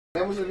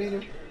Veamos el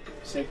vídeo,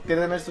 se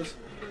pierden estos.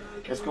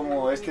 Es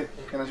como este,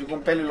 que nació con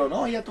pelo y lo,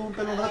 no, ya tuvo un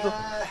pelo un rato.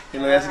 Y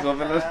lo ya se con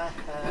pelo.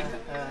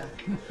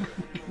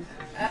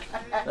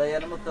 Ya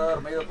no me quedo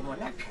dormido como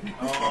la.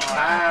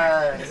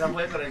 Esa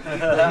fue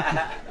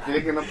correcta.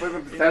 Dile que no puede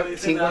contestar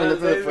 5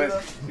 minutos después.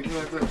 5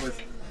 minutos después.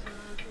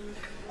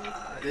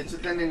 De hecho,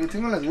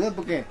 tengo las dudas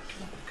porque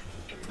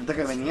antes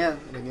que venía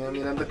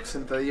mirando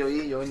sentadillo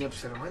ahí, yo venía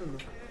observando.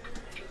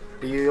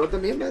 Y yo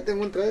también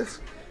tengo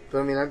entradas,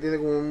 pero mira, tiene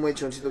como un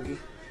mechoncito aquí.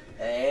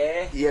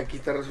 Y aquí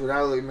está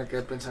rasurado y me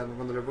quedé pensando,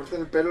 cuando le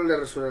corten el pelo le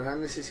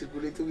rasurarán ese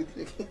circulito que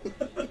tiene aquí.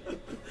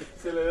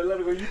 Se le ve el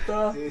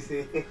argollito. Sí,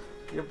 sí.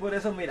 Yo por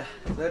eso, mira,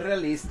 soy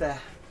realista.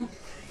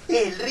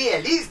 El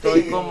realista.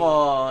 Estoy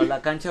como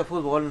la cancha de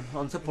fútbol,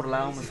 11 por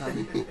lado me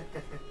sale.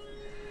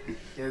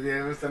 Ya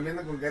nos están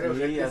viendo con cara de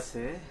Sí, ya ojetes.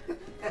 sé.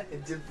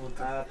 Eche el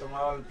puto.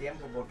 Tomado el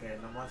tiempo porque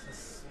nomás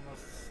es unos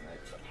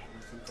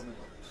 5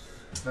 minutos.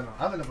 Bueno,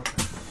 ábrela por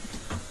favor.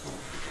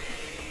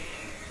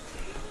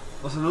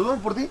 ¿Los saludo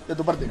por ti? ¿De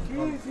tu parte? Sí.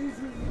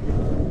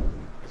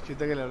 Es que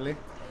ahorita que le hablé,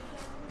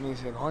 me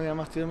dice, no, ya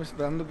más estoy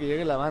esperando que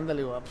llegue la banda.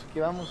 Le digo, pues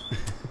aquí vamos.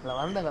 La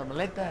banda, las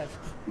maletas.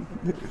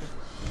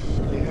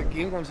 Le dije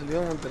aquí cuando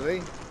salió de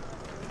Monterrey.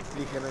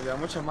 Le dije, nos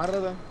llevamos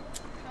chamarras, ¿no?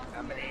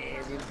 Hombre,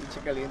 bien pinche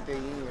caliente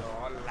ahí.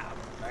 Hola,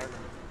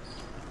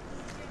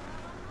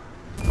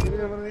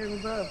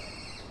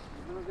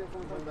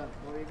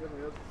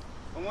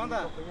 ¿Cómo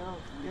anda?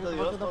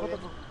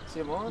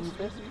 Simón,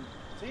 usted sí.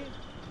 ¿Sí?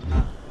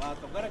 ¿Va a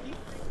tocar aquí?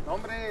 No,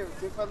 hombre,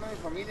 estoy fan de mi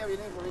familia,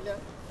 viene mi familia.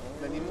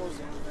 Venimos,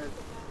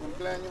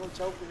 cumpleaños un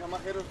chavo que se llama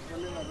Geros, que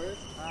sale en las redes.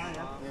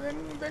 Ya. Y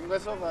vengo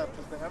eso para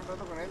festejar un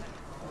rato con él.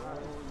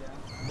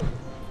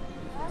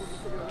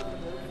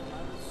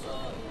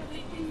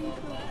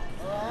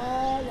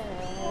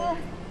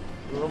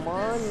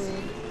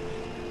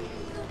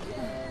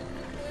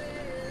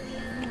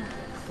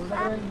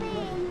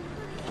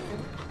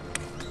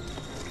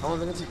 Vamos,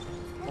 vénganse.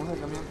 Vamos al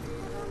camión.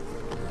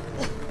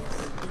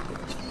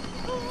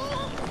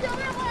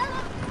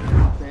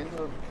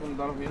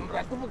 Contaron bien un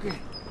rato porque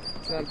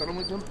se levantaron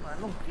muy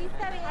temprano. Sí,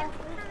 está bien.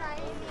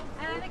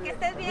 Ah, de que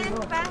estés bien.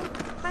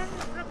 Pan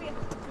rápido.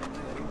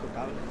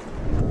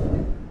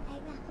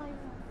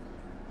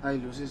 Ay,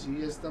 luces, sí,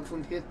 ya están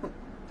fundiendo.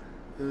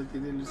 Pero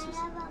tiene luces.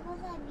 Ahora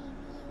vamos a vivir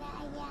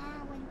allá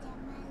a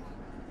Guatemala.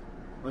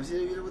 Vamos a ir a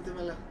vivir a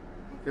Guatemala.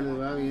 Que les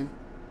va bien.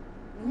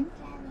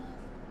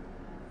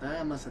 Otra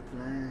vez.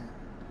 Mazatlán.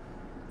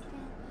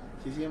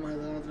 ¿Sí se llama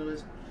Mazatlán otra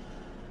vez?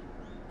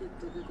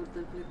 Tengo que cortar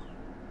el fleco.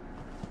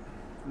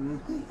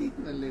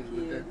 No le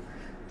gusta.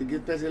 ¿Te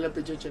quieres hacer la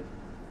pechocha?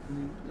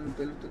 El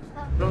pelo.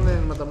 ¿Dónde?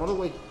 En Matamoros,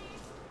 güey.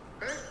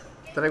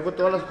 Traigo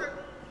todas las...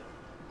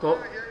 Muchas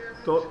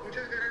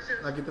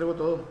gracias. Aquí traigo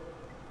todo.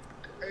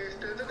 Te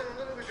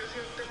mando la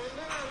ubicación. ¿Te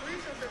mando a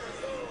Luis o te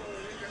mando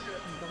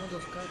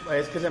la ubicación?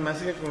 Es que se me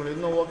hace que con Luis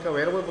no voy a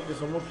caber, güey, porque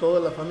somos toda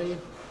la familia.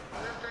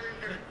 Está bien,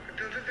 pero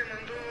entonces te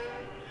mando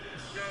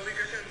la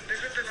ubicación.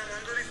 Déjate la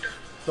mando ahorita.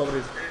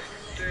 Sobres.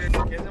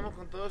 ¿Qué hacemos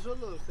con todo eso?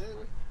 Lo de ustedes,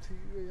 güey. Sí,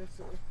 ya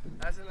sé.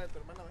 Hazla la de tu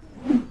hermana, güey.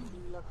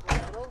 ¿La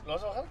compró? ¿Lo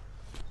vas a bajar?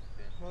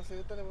 No sé,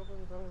 ahorita le voy a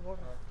preguntar a mi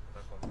gorra.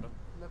 La compró.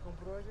 La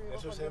compró ella.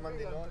 Eso se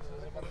mandilón,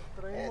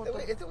 Trae un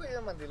motor. Este güey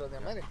es mandilón de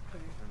madre.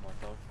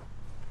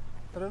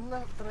 Trae un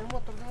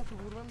motor de una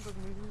Suburban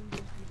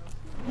 2022.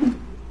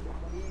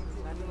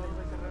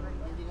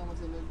 Llegamos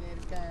en el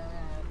mercado.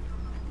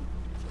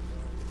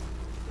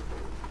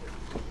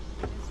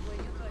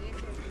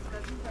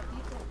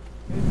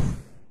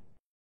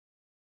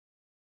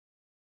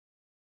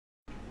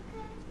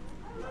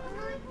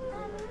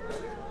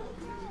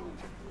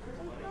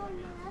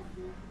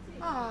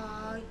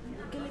 Ay,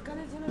 que le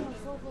cae el sol en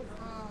los ojos.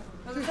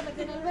 ¿No se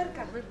mete en la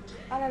alberca?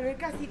 A la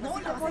alberca sí. No,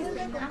 la pones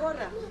con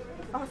gorra.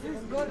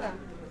 Haces gorra.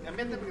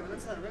 Cámbiate porque no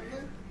es alberca.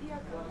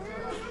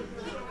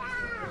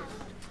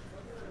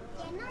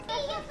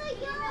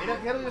 Mira,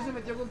 Gerardo, ya se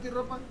metió con ti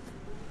ropa.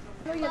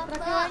 Oye, el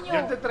traje de baño.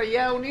 Yo te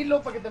traía un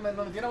hilo para que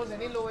nos metiéramos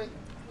en hilo, güey.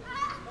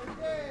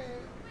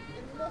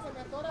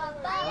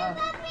 Papá,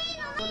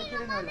 hay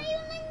una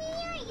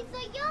niña y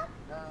soy yo.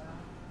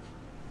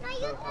 No hay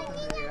otra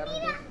niña,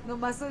 mira.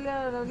 Nomás soy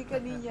la única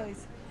niña,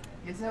 dice.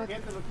 ¿Y ese qué?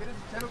 ¿Te lo quieres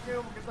echar o qué?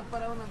 ¿O por qué estás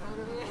parado en la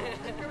madre?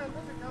 ¿Le quieres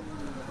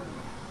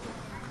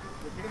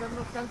dar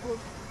unos cancos?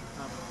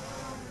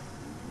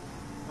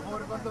 Vamos a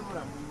ver cuánto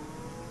dura.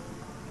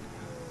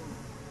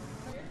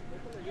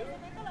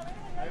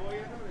 Ahí voy,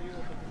 déjame le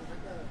ayudo.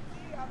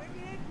 Sí, a ver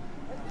bien.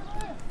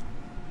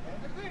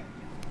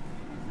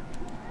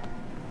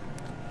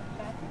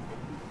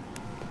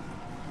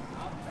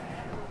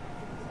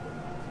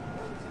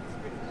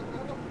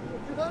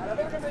 A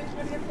ver que me dice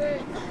caliente.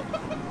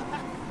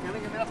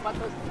 Quieren que me las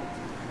patas.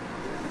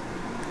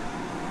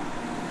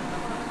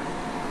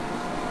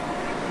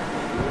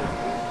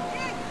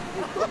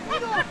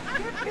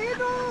 ¿Qué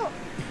pedo?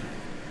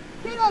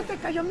 Pero se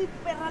cayó mi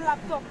perra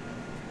laptop.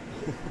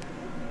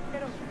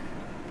 Pero...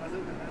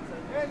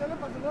 No le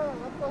pasó nada,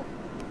 laptop.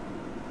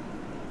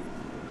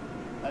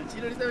 Al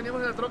chile ahorita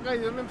veníamos en la troca y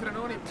de uno me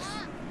frenó y... Papá,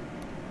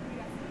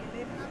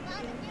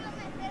 me quiero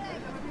meter ahí.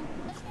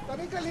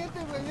 Está bien caliente,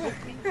 güey.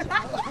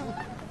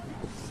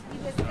 Y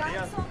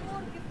descanso,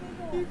 amor, qué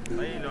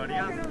pedo. Oye, ¿lo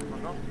harías o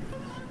no?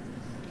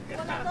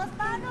 Con las dos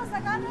manos,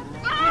 agárrate.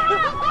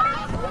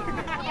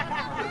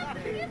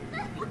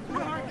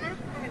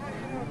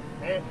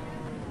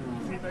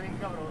 Sí, está bien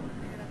cabrón.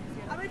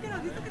 A ver, que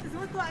nos visto que te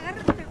subes tú,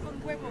 agárrate con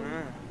huevos.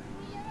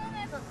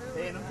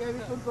 Nunca he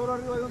visto un toro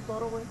arriba de un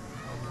toro, güey.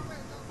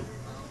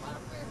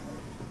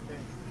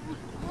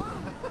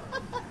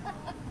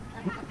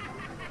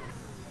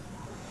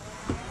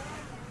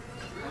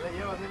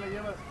 Ahí la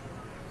llevas.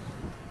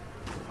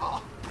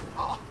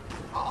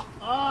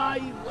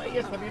 Ay, güey,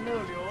 hasta a mí me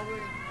dolió,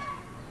 güey.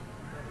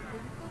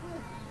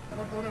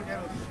 ¿Cuánto dura el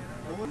geros?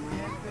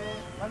 7,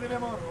 mándale,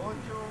 amor. 8,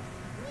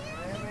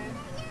 9,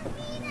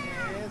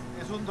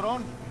 10. Es un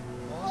dron.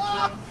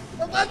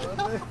 11,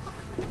 12.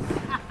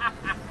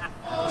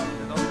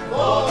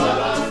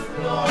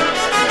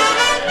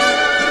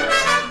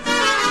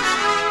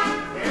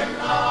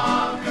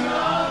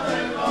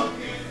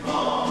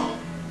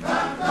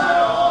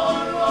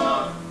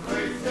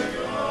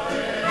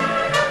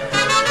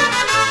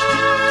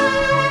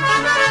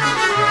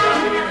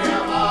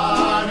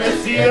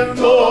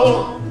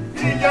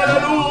 Y ya la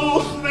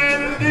luz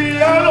del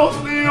día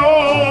nos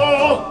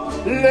dio.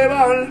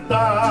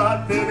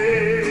 Levántate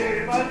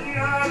de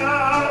mañana,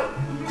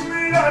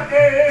 mira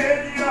que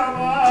ya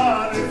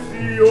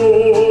amaneció.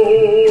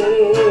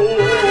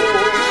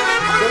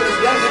 Que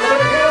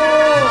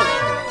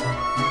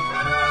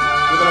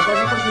te la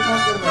pasen por su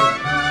mano, hermano.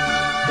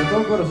 De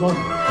todo corazón.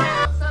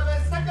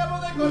 Sabes, acabo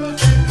de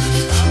conocer.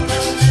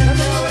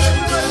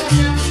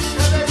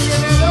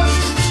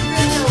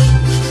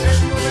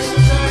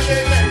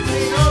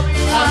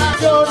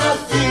 Yo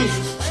nací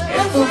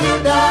en tu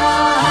vida,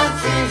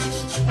 sí,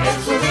 en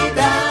tu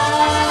vida.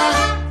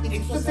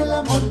 Esto es el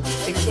amor,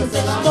 esto es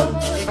el amor.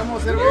 Vamos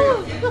a hacer, güey.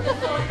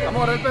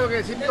 Vamos a agarrar el pedo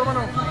que sí toma,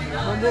 ¿no?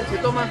 ¿Dónde? Sí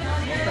toma.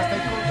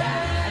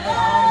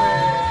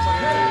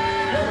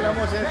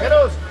 Vamos a hacer.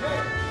 Geros.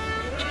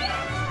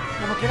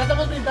 Como quiera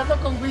estamos brindando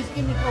con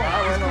whisky, mijo.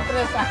 Ah, bueno.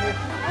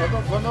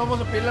 ¿Cuándo vamos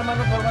a pedir la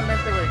mano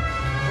formalmente, güey?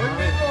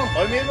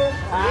 ¿Hoy mismo?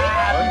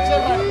 Ah, pinche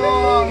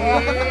ratón.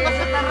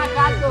 Se está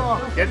rajando.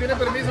 ¿Ya tiene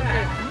permiso,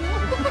 qué?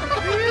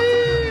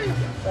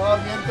 No,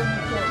 miente,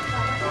 mijo.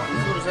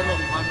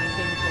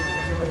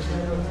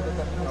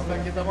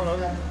 Aquí estamos la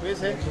orden.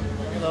 Cuídese.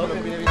 La orden,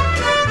 cuide bien.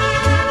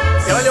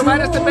 ¿Qué va a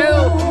llamar este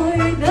pedo?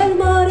 Soy del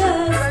mar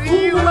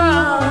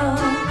espuma.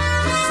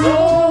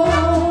 Soy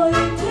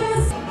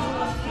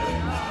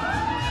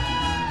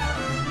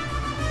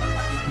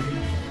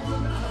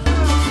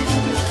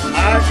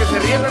Ah, que se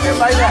ríe también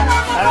baila. No.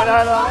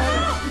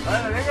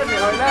 Véngase a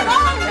bailar.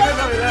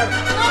 Véngase a bailar.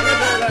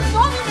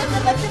 No,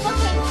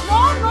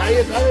 Ahí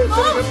está, no, te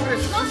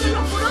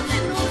lo juro que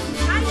no.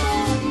 Ay,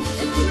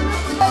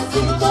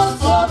 no.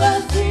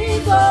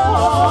 suavecito,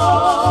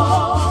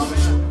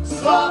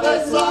 suave,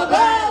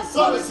 suave,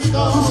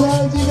 suavecito. Ya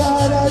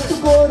llegar a tu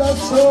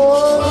corazón.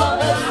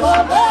 Suave,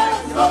 suave,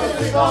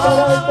 suavecito.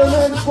 Para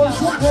tener por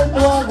siempre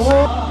tu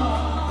amor.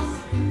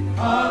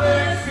 A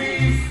ver si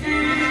sí.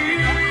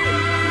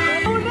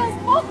 Unas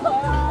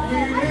pocas.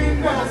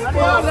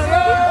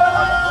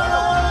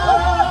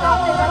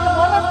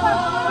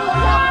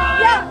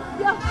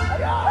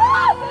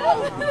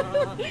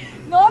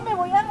 No, me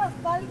voy a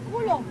raspar el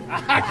culo.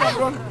 ¡Ah,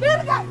 cabrón!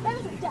 ¡Verga!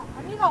 Espérense, ya,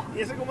 amigo.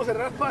 ¿Y ese cómo se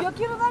raspa? Yo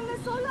quiero darle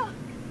sola.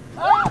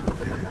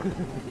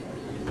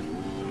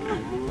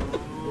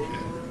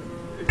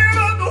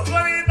 Lleva tus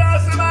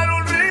manitas en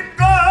un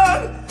rincón,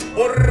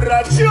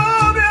 borracho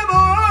de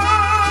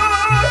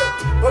amor,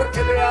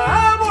 porque te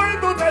amo y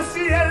tú te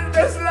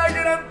sientes la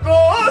gran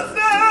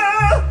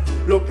cosa,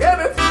 lo que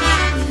me...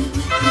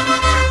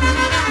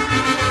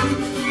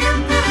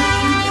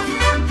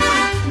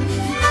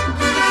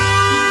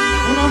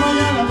 Una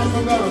mañana nos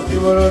tocan los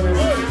tiburones.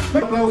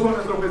 Un aplauso a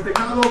nuestro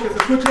festejado, que se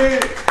escuche.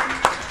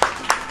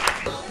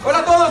 Hola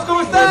a todos,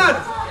 ¿cómo están?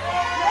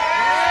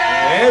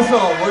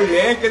 Eso, muy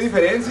bien, qué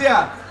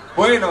diferencia.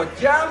 Bueno,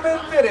 ya me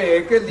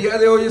enteré que el día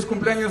de hoy es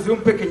cumpleaños de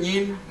un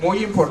pequeñín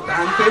muy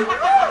importante.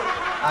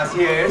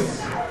 Así es.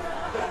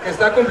 Que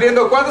está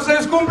cumpliendo. ¿Cuántos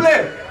años cumple?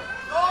 ¡2!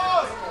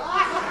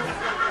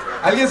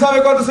 ¿Alguien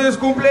sabe cuántos años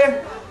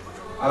cumple?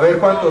 A ver,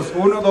 ¿cuántos?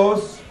 1,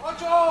 2,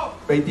 8,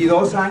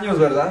 22 años,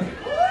 ¿verdad?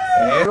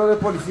 ¿De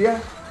policía?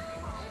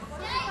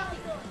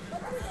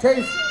 6.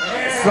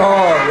 Eso,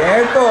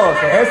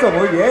 vientos, eso,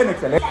 muy bien,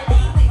 excelente.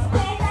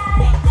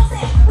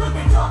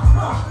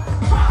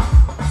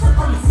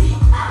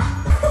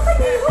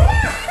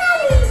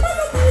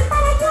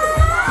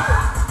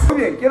 Muy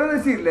bien, quiero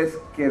decirles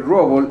que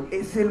Robol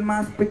es el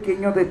más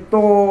pequeño de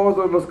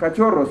todos los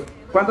cachorros.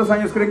 ¿Cuántos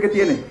años creen que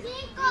tiene?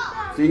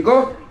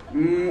 5.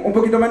 ¿5? ¿Un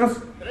poquito menos?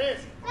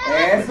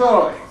 3.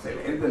 Eso,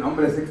 excelente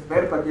nombre, es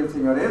experto aquí el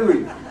señor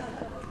Edwin.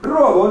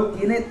 Robol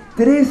tiene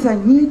 3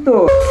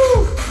 añitos.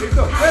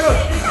 Listo, pero,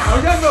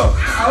 aullando.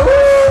 ¡Aú!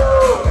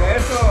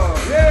 Eso,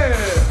 bien.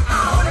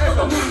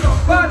 Eso,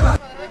 palma.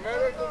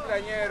 Primero el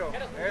cumpleañero,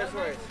 eso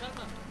es.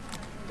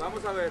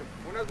 Vamos a ver,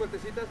 ¿unas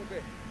vueltecitas o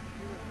qué?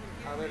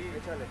 A ver,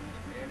 échale.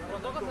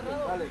 Los ojos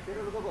cerrados. Dale,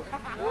 cierra los ojos.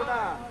 1,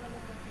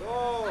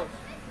 2,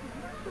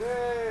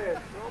 3,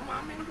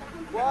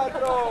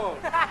 4,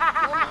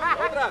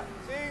 otra,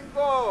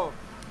 5,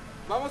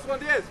 vamos con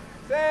 10, 6,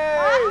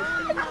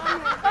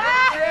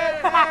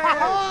 7, 8,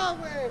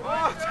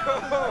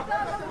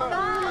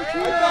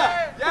 ahí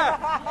está, ya,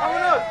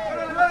 vámonos,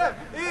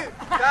 y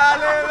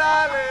dale,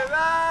 dale,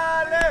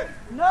 dale.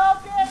 No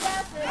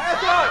pierdas el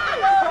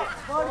tiempo,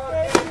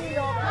 porque si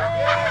lo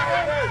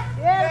pierdes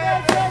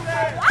el tiempo.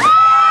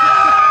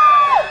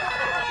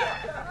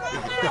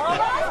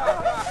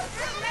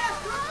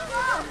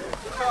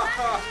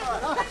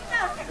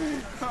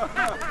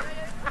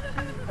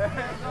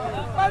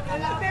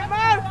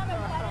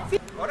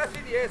 Ahora sí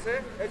 10,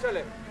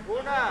 échale.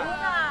 1,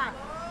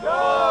 2,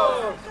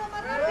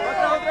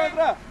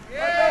 otra.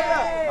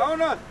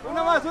 Vámonos,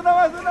 una más.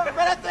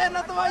 Espérate,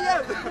 no te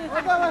vayas.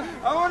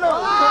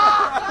 Vámonos.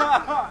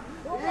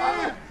 Y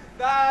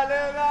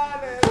dale.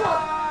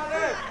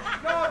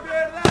 No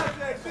pierdas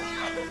el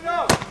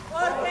tiro.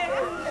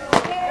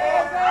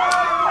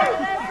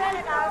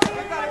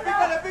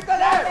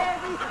 Pícale.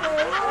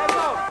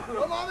 Eso.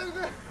 No mames,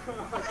 güey.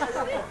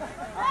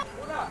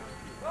 1,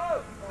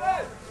 2,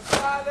 3.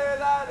 Dale.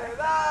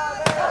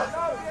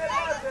 No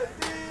pierdas el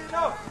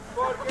tiro.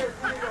 Porque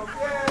si lo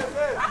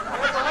pierdes.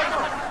 Eso.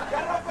 Ya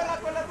rómpela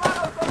con las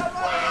manos.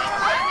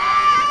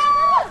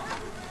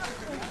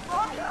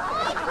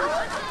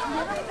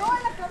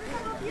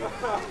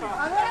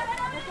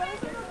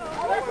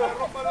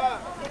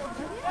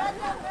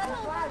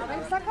 A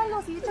ver,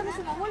 sácalos y échalos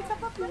en la bolsa,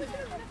 papi.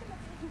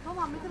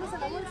 Toma, mételos en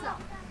la bolsa.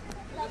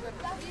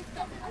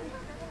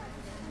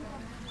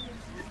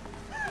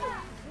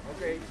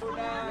 Ok, 1,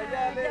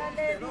 ya le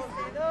diste 2,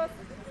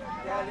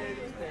 ya le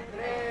diste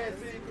 3,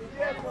 y tu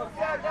tiempo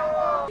se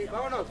acabó.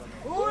 Vámonos.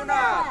 1,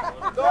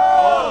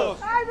 2,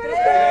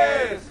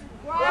 3,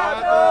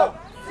 4,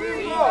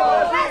 5.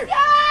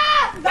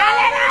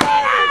 ¡Dale!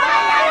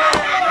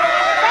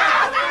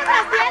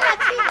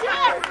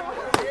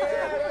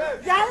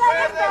 ¡Ya le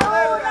diste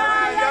una!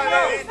 ¡Ya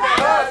le diste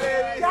dos!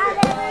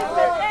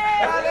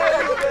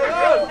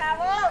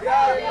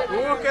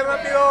 ¡Qué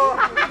rápido!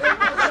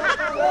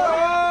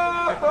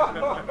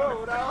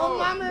 No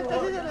mames,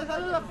 casi se le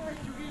sale la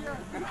pechuguilla.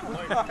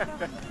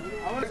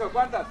 Vámonos,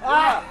 ¿cuántas? 1,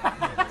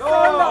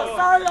 2,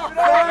 Solo.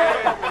 3,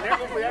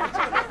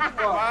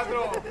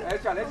 4.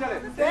 Échale. 6,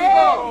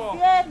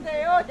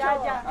 7, 8.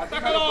 Ya. Así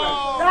me lo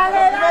puedes.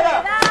 Dale.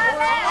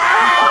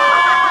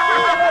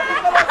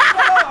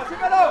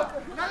 ¡Símelo!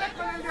 Dale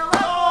con el de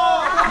abajo.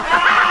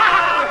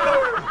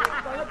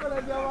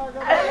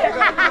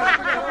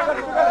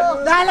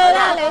 Dale.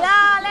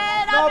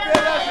 No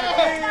pierdas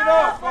el tiro,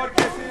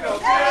 porque si lo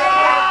pierdes.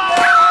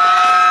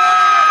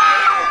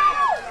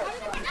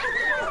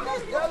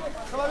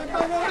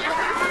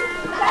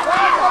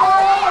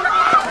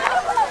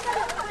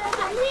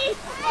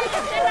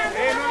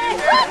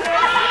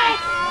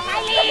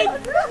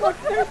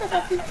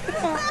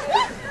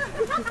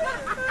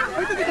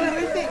 Ahorita que te la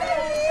rente.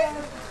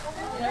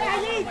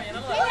 Allí, te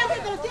los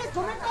tienes que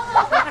comer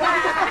todos.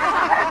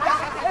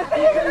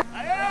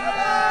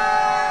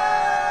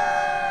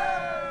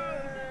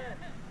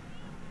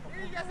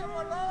 ¡Ya se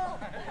voló!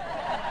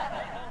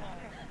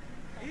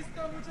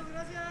 ¡Listo! ¡Muchas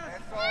gracias!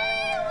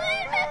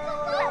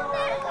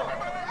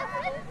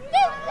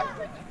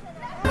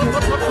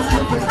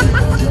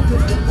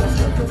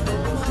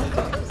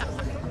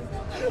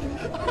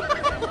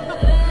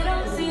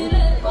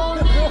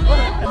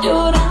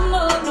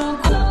 Llorando no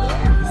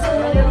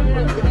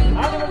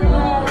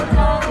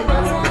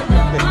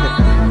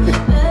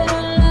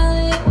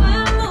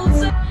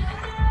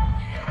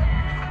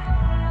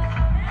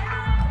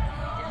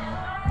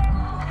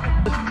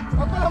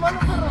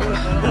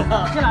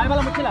Ahí va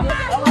la mochila.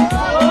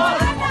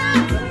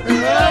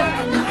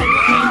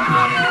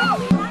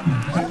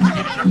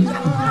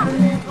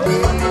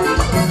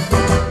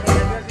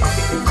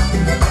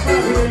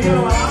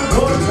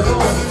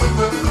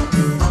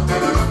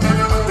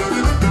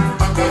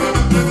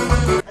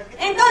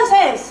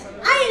 Entonces,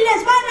 ahí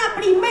les va la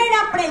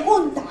primera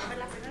pregunta.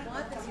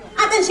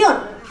 Atención.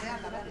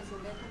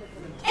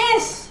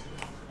 Es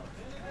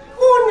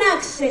un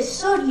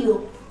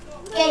accesorio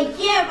que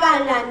lleva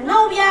la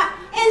novia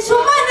en su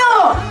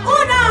mano. 1,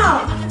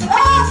 2, 3.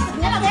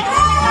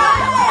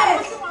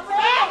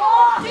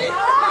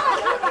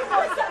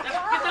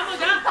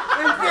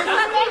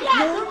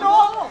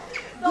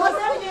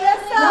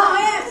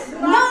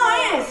 No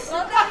es.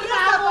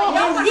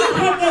 Les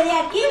dije que de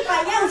aquí para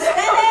allá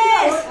ustedes. De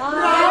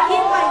aquí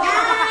para allá.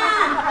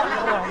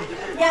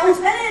 Ya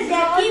ustedes de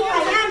aquí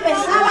para allá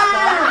empezaban.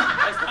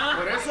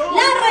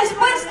 La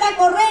respuesta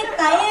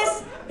correcta es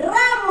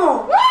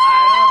ramo.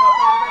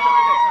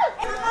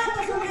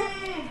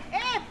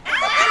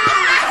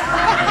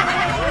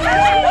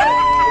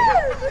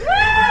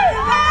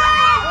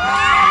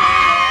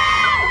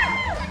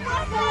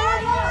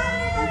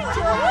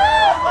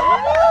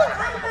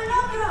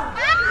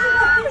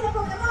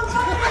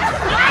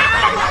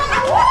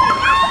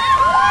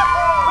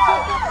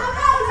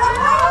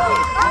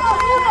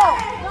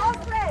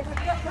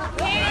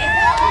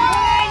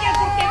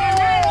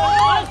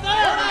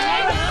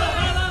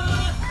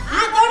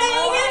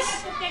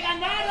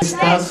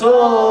 Estas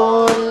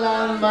son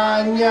las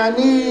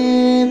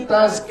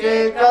mañanitas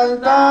que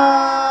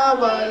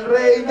cantaba el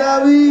rey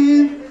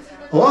David.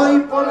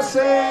 Hoy por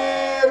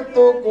ser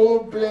tu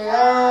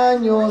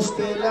cumpleaños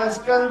te las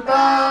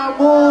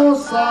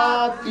cantamos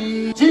a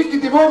ti.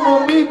 Chiquitibum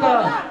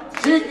bombita,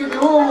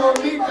 chiquitibum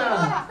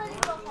bombita.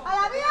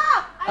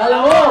 A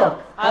la voz,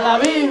 a la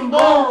bim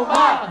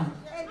bomba.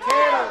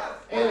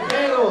 El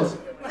geros.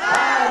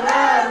 Ra,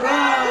 ra, ra.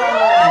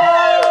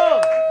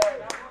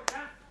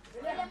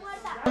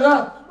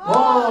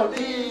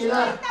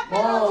 Mordida,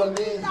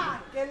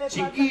 mordida.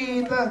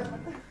 Chiquita.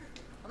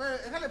 A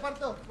ver, déjale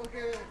parto,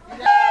 porque...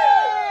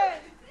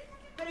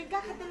 Pero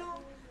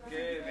encájatelo.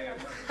 ¿De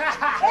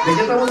qué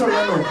estamos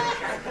hablando?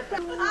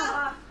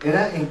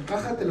 Era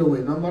encájatelo,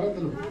 güey, no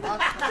amárratelo.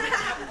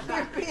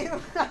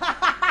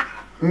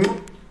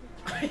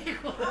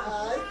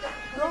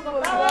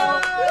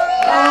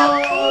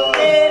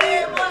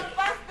 Queremos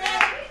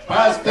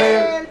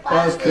pastel.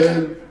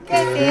 Pastel.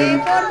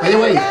 Oye,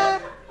 güey,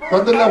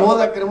 ¿cuánto es la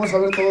boda? Queremos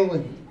saber todo,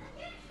 güey.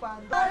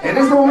 En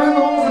este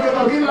momento vamos a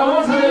repartir la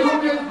bolsa de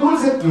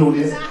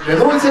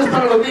dulces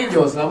para los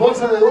niños. La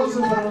bolsa de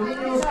dulces para los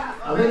niños.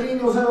 A ver,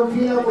 niños, hagan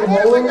fila, por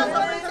favor.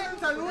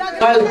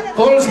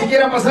 Todos los que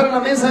quieran pasar a la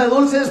mesa de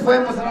dulces,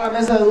 pueden pasar a la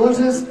mesa de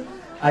dulces.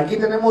 Aquí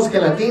tenemos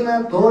gelatina,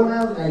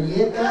 donas,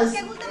 galletas,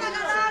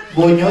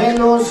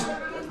 buñuelos,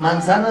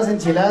 manzanas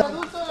enchiladas.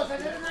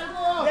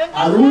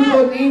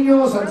 Adultos,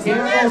 niños,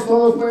 ancianos,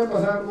 todos pueden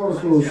pasar por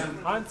sus...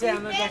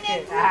 Ancianos, ya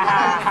que...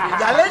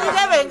 Ya les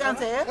dije,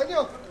 vénganse,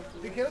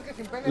 Dijeron que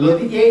sin pene. Los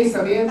DJs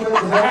también pueden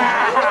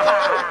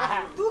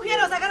pasar. Tú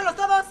quiero sacarlos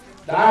todos.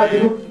 Ah,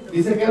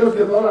 dice que los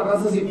que toda la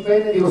raza sin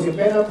pene, digo sin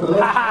pena, perdón.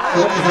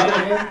 Pueden pasar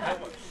también.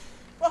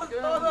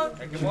 Todos.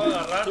 ¿Qué puedo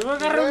agarrar? Tú me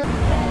agarras.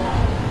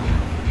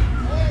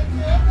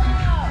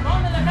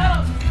 ¿Dónde la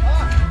cara?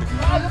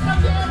 Ah, yo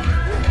también.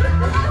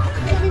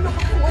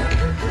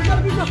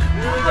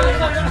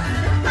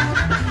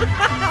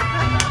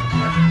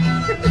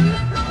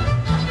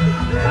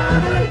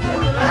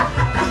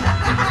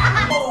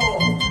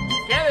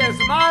 ¡Qué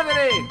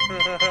desmadre!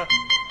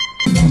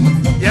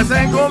 Ya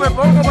saben cómo me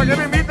pongo, ¿para qué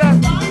me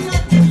invitan?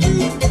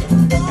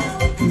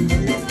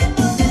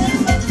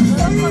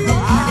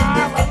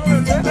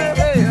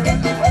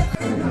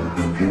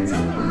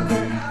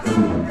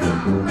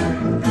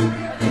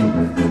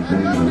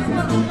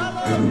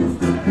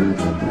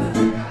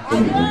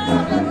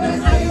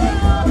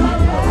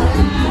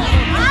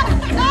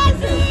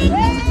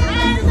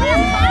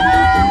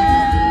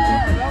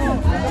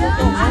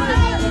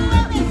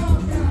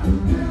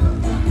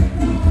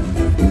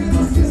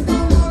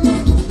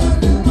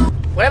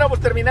 Bueno,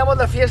 pues terminamos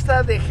la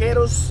fiesta de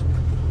Geros.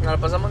 Nos la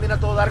pasamos bien a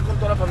todo dar con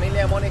toda la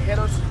familia de Moni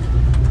Geros.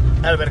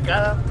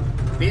 Albercada,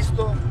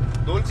 pisto,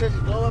 dulces y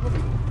todo.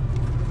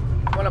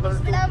 ¿Cómo la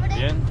pasaste tú?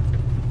 Bien.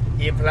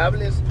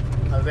 Inflables,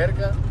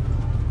 alberca.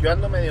 Yo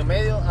ando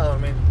medio a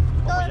dormir.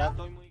 Como ya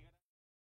estoy